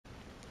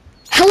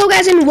Hello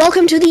guys and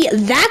welcome to the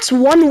That's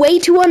One Way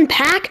to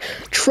Unpack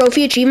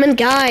Trophy Achievement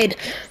Guide.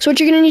 So what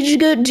you're going to need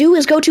to do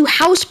is go to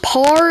House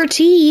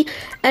Parr-ty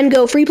and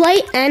go free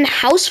play and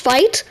house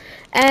fight.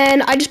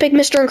 And I just picked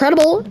Mr.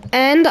 Incredible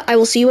and I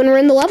will see you when we're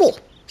in the level.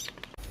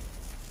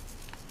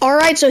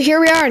 Alright, so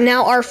here we are.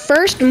 Now our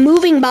first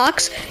moving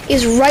box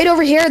is right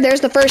over here.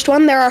 There's the first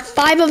one. There are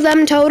 5 of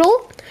them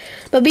total.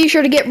 But be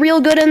sure to get real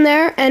good in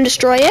there and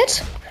destroy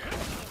it.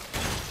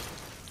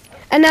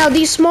 And now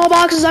these small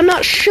boxes, I'm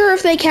not sure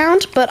if they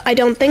count, but I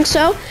don't think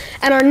so.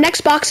 And our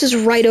next box is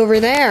right over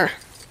there.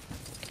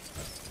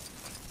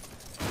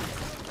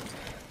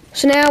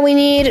 So now we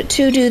need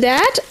to do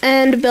that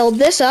and build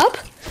this up.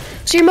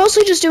 So you're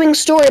mostly just doing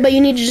story, but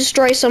you need to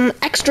destroy some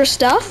extra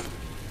stuff.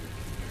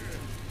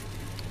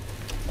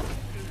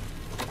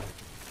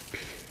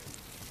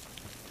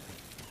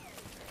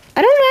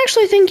 I don't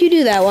actually think you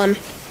do that one.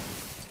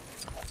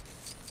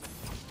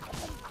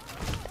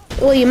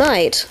 Well, you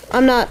might.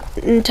 I'm not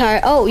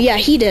entirely... Oh, yeah,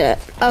 he did it.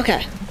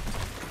 Okay.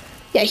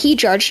 Yeah, he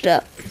charged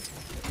up.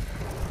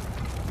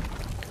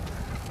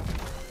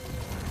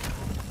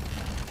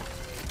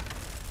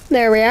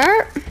 There we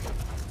are.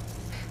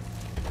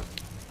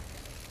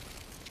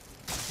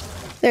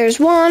 There's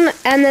one,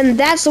 and then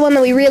that's the one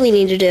that we really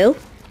need to do.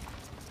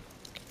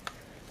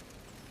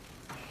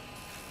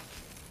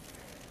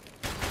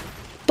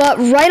 But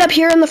right up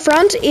here in the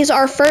front is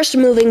our first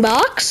moving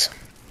box.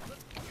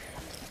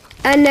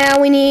 And now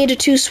we need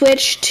to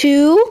switch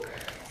to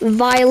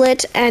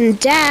Violet and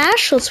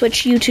Dash. Let's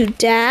switch you to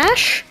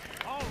Dash.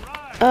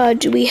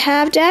 Do we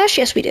have Dash?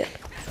 Yes, we do.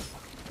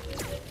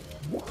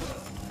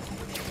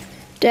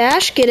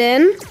 Dash, get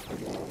in.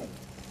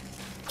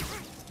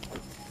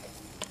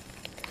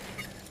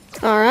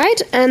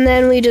 Alright, and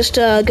then we just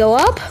go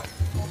up.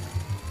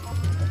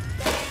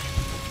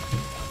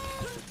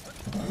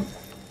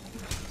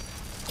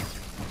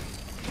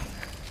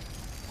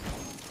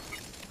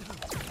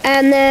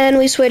 And then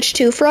we switch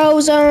to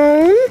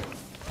Frozone.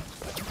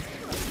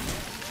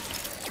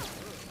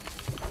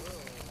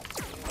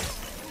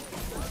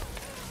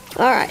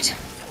 Alright.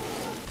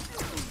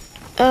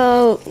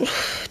 Oh,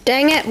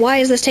 dang it. Why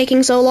is this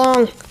taking so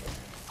long?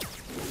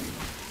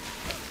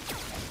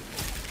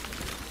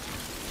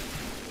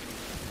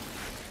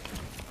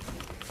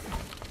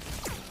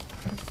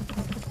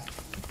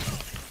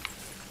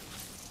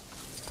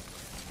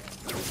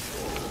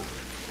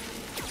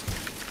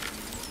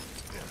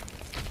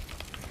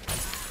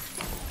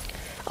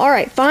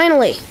 Alright,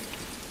 finally.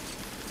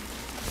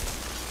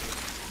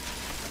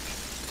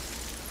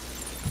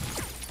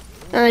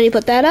 And you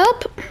put that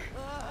up.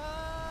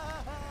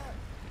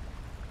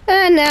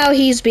 And now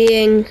he's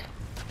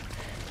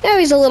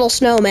a little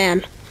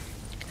snowman.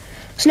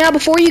 So now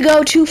before you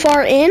go too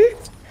far in,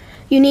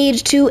 you need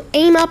to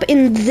aim up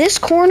in this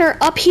corner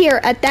up here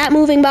at that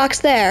moving box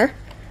there.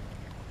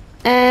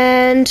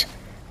 And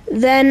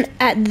then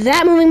at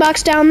that moving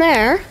box down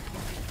there.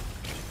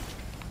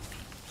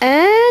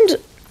 And...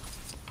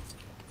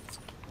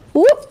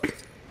 whoop.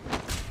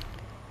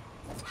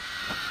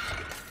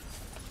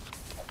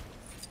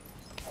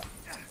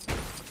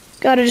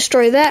 Gotta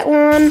destroy that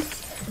one,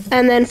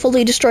 and then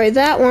fully destroy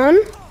that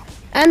one.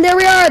 And there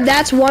we are,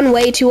 that's one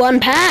way to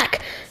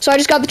unpack. So I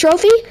just got the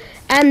trophy,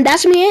 and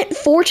that's me it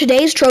for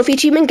today's Trophy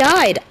Achievement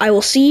Guide. I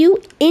will see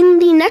you in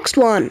the next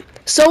one.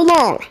 So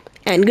long,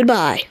 and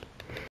goodbye.